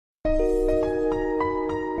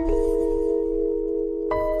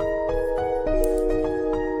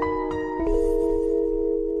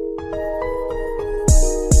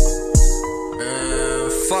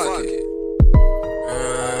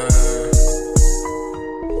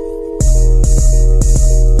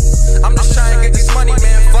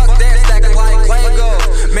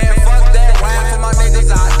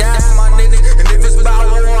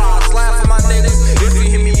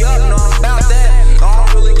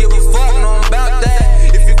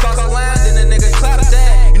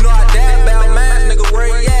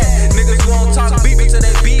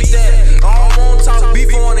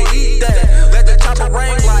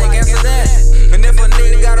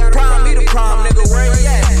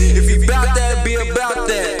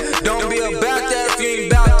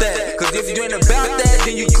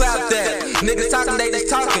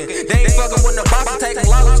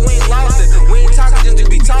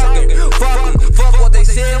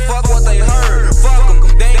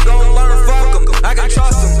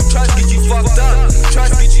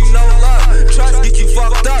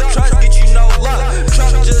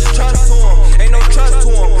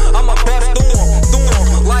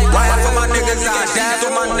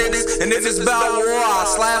niggas. And if it's about war, I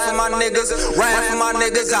slap for my niggas. Rap for my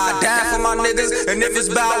niggas, I die for my niggas. And if it's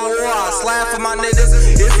about war, I slap for my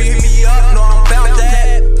niggas. If you hit me up, know I'm about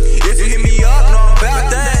that. If you hit me up, know I'm about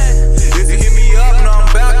that. If you hit me up, know I'm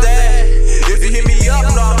about that. If you hit me up,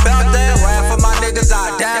 know I'm about that. Rap for my niggas,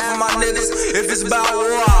 I die for my niggas. If it's about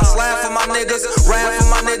war, I slap for my niggas. Rap for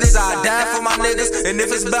my niggas, I die for my niggas. And if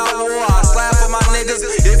it's about war, I slap for my niggas.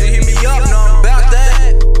 If you hit me up, know I'm about